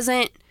he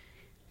doesn't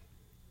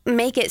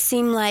make it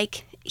seem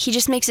like, he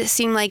just makes it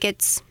seem like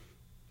it's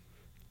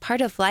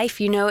part of life,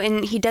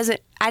 and he doesn't,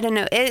 I don't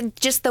know, it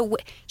just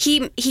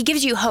he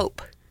gives you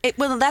hope.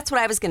 Well, that's what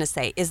I was going to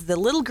say, is the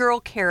little girl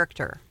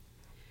character,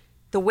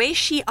 the way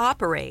she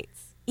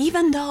operates,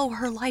 even though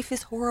her life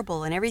is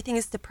horrible and everything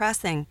is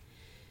depressing,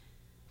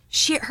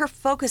 her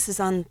focus is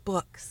on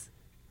books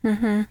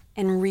and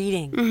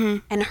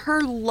reading. And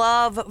her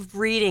love of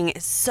reading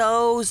is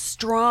so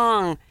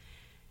strong.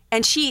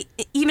 And she,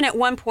 even at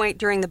one point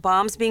during the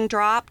bombs being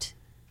dropped,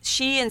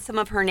 she and some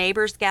of her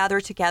neighbors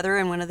gather together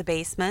in one of the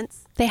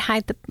basements.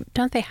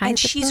 Don't they hide And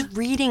the she's book?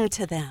 reading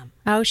to them.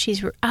 Oh,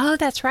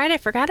 that's right. I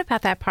forgot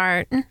about that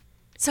part.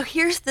 So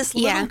here's this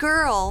little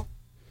girl,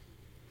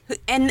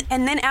 and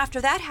then after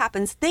that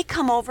happens, they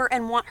come over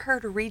and want her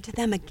to read to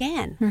them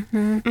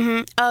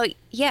again. Oh,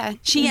 yeah.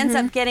 She ends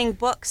up getting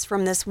books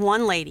from this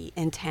one lady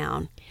in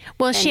town.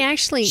 Well, she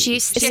actually she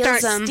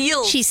steals them.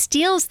 She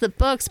steals the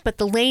books, but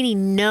the lady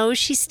knows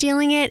she's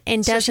stealing it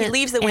and So doesn't. she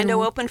leaves the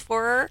window open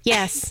for her.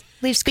 Yes,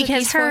 Leaves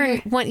because cookies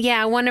for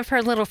her. one of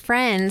her little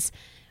friends,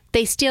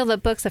 they steal the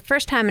books the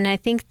first time, and I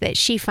think that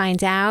she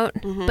finds out,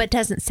 but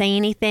doesn't say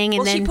anything, and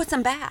Well, then she puts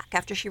them back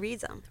after she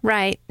reads them.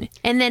 right,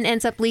 and then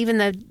ends up leaving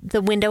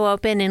the window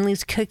open and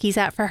leaves cookies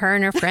out for her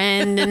and her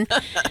friend, and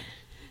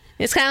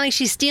it's kind of like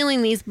she's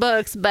stealing these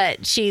books,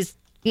 but she's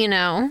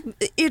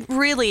It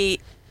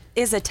really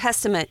is a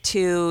testament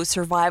to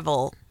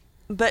survival,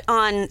 but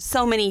on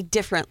so many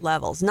different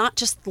levels. Not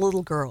just the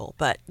little girl,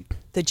 but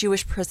the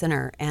Jewish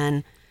prisoner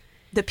and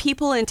the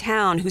people in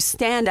town who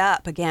stand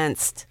up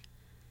against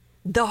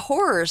the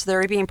horrors that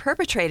are being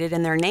perpetrated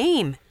in their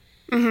name.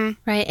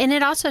 right, and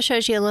it also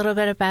shows you a little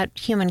bit about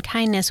human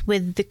kindness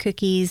with the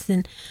cookies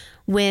and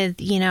with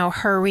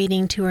her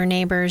reading to her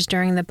neighbors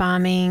during the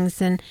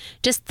bombings and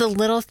just the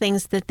little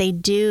things that they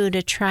do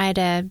to try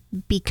to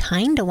be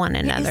kind to one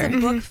another. It's a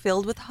book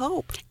filled with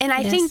hope. And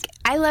I think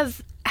I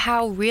love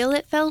how real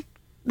it felt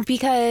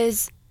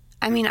because,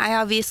 I mean, I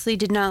obviously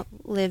did not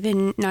live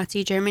in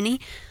Nazi Germany,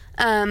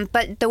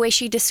 but the way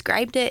she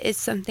described it is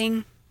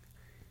something.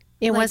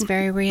 It was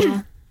very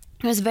real.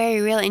 It was very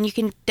real, and you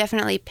can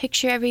definitely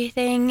picture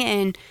everything,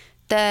 and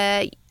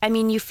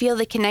you feel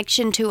the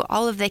connection to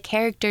all of the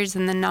characters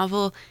in the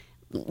novel.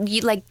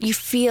 You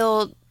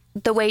feel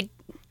the way,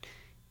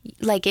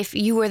 like if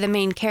you were the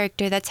main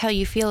character, that's how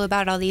you feel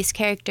about all these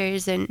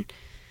characters, and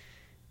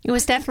It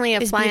was definitely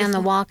a fly on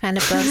the wall kind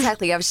of book.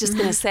 Exactly. I was just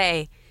going to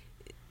say,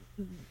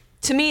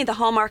 to me, the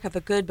hallmark of a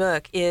good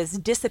book is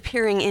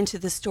disappearing into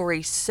the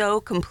story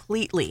so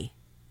completely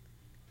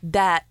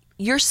that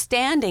you're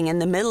standing in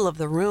the middle of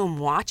the room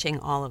watching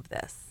all of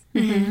this.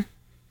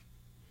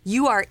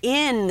 You are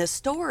in the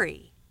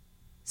story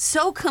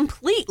so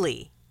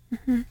completely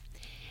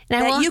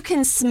that you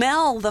can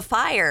smell the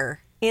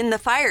fire in the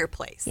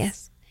fireplace.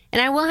 Yes.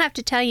 And I will have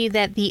to tell you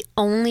that the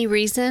only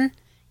reason,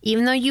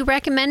 even though you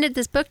recommended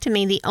this book to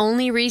me, the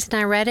only reason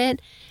I read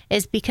it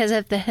is because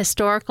of the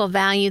historical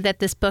value that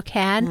this book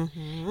had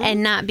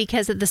and not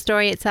because of the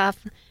story itself.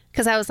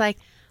 Because I was like,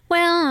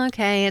 well,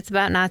 okay, it's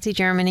about Nazi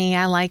Germany.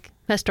 I like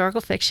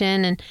historical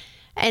fiction.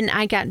 And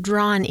I got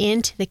drawn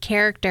into the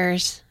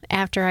characters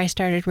after I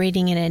started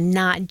reading it and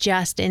not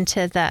just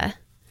into the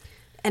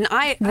And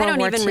I World don't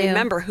War even II.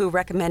 remember who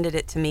recommended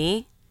it to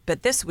me,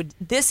 but this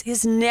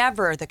is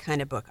never the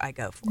kind of book I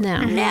go for.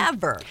 No.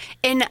 Never.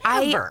 And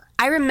Ever.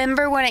 I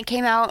remember when it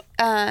came out.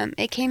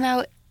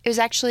 It was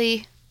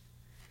actually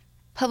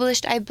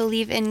published, I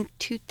believe, in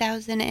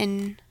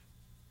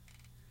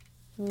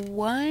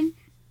 2001.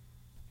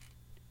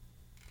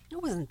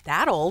 It wasn't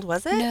that old,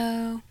 was it?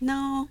 No,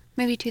 No.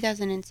 maybe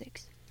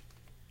 2006.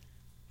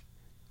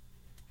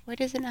 Why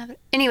does it have?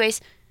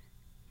 Anyways.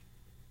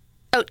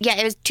 Oh yeah,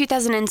 it was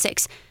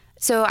 2006.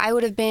 So I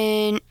would have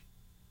been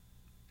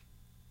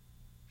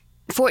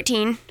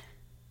 14.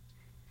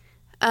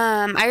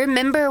 I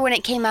remember when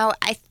it came out.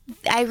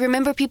 I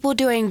remember people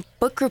doing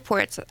book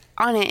reports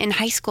on it in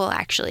high school,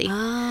 actually.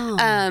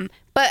 Oh.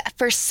 But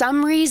for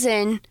some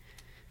reason,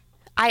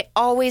 I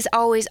always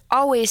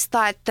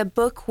thought the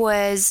book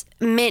was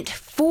meant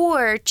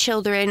for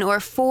children or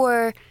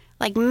for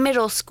like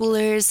middle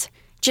schoolers,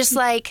 just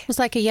like It was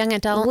like a young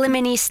adult.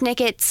 Lemony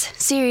Snicket's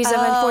series of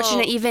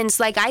unfortunate events.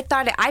 Like I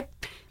thought I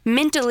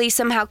mentally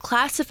somehow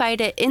classified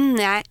it in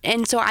that,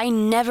 and so I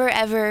never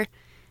ever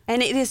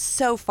And it is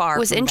so far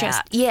was from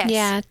interested. that. Yes.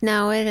 Yeah,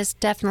 no, it is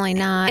definitely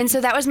not. And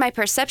so that was my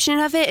perception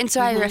of it, and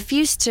so I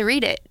refused to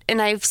read it.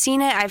 And I've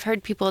seen it, I've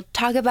heard people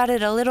talk about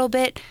it a little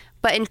bit,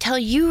 but until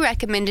you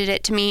recommended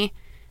it to me,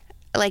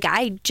 like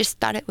I just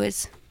thought it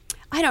was.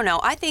 I don't know.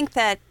 I think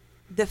that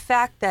the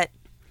fact that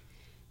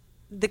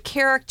the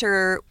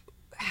character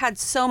had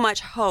so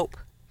much hope.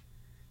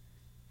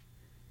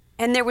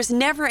 And there was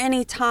never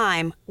any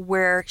time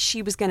where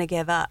she was going to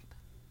give up.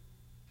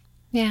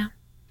 Yeah.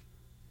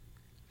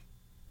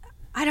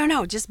 I don't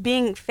know, just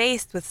being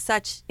faced with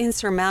such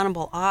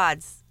insurmountable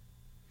odds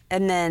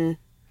and then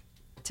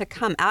to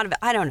come out of it,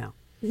 I don't know.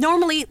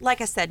 Normally,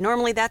 like I said,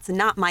 that's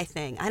not my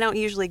thing. I don't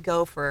usually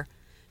go for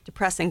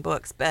depressing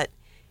books, but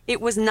it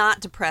was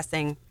not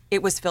depressing.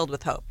 It was filled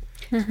with hope.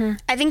 Mm-hmm.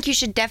 I think you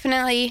should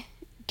definitely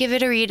give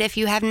it a read if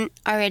you haven't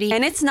already.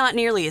 And it's not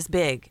nearly as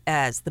big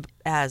as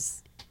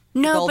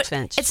no,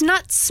 Goldfinch. But it's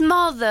not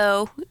small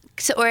though,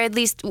 or at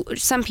least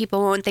some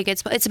people won't think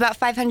it's small. It's about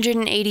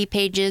 580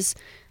 pages.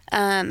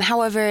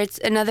 However, it's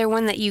another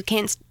one that you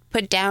can't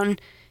put down.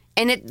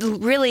 And it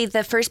really,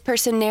 the first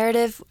person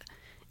narrative,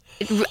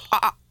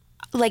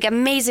 like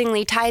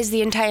amazingly ties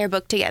the entire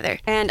book together.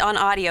 And on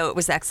audio, it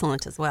was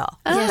excellent as well.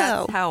 Oh.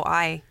 That's how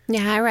I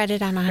Yeah, I read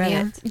it on audio.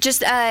 read it.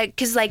 Just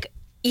because, like,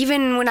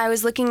 even when I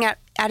was looking at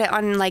it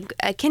on, like,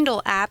 a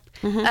Kindle app,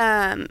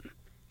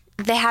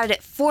 they had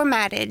it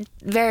formatted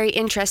very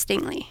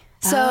interestingly.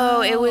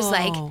 So it was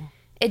like,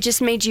 it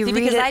just made you read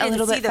because it I a didn't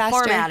little see bit the faster.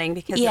 formatting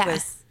because Yeah. it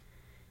was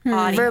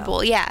audio.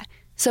 Verbal, yeah.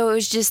 So it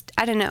was just,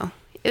 I don't know.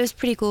 It was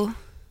pretty cool.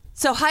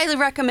 So highly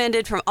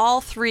recommended from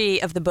all three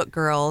of the book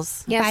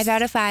girls. Yes. 5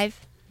 out of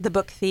 5. The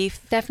Book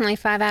Thief. Definitely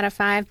 5 out of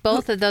 5.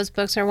 Both of those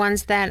books are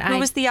ones that Who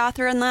was the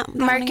author in that?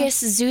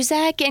 Marcus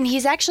Zuzak, and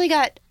he's actually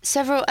got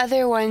several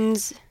other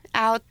ones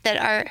out that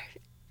are.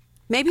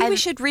 Maybe we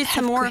should read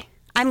some more.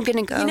 I'm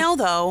gonna go. You know,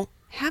 though,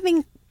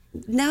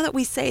 now that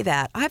we say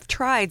that, I've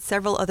tried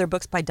several other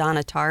books by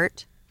Donna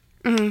Tartt.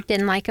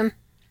 didn't like them.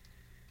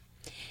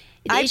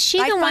 I Is she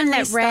the one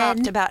finally that read?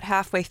 stopped about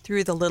halfway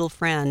through The Little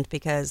Friend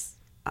because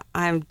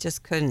I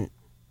just couldn't.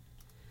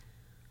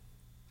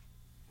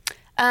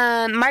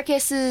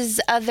 Marcus's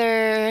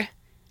other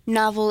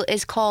novel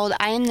is called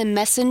I Am the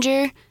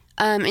Messenger.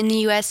 In the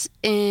U.S.,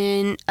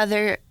 in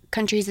other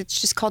countries, it's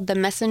just called The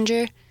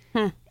Messenger.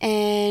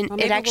 And Well,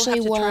 maybe it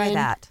actually we'll have to try won.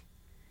 that.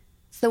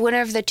 It's the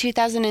winner of the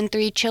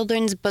 2003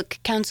 Children's Book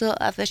Council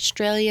of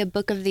Australia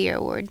Book of the Year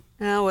Award.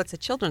 Oh, it's a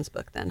children's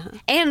book then, huh?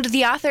 And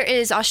the author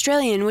is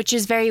Australian, which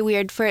is very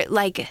weird for,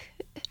 like,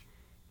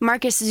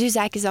 Marcus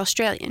Zuzak is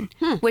Australian.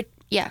 Which,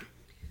 yeah.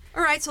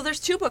 All right, so there's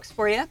 2 books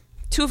for you.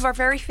 2 of our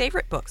very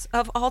favorite books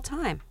of all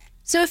time.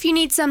 So if you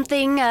need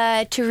something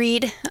to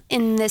read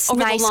in this Over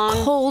the nice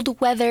long- cold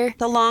weather,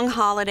 The Long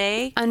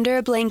Holiday. under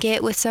a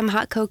blanket with some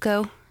hot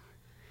cocoa.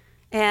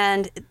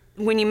 And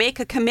when you make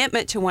a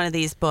commitment to one of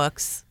these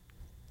books,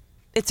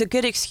 it's a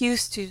good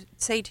excuse to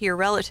say to your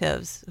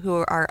relatives who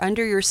are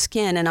under your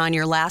skin and on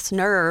your last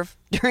nerve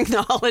during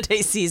the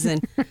holiday season,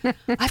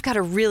 I've got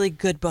a really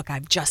good book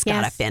I've just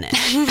got to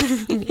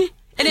Yes. finish.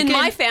 And in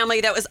my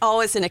family, that was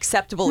always an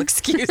acceptable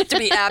excuse to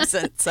be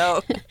absent.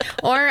 So,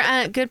 Or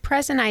good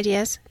present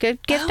ideas,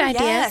 good gift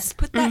ideas. Yes,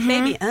 put that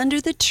baby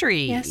under the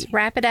tree. Yes,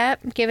 wrap it up,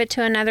 give it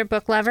to another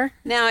book lover.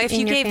 Now, if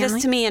in you your gave family.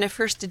 this to me in a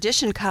first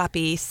edition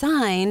copy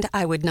signed,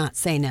 I would not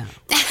say no.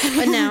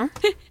 But no,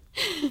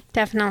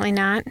 definitely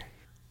not.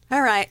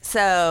 All right,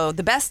 so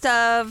the best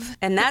of,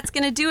 and that's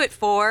going to do it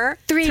for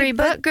Three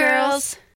book girls.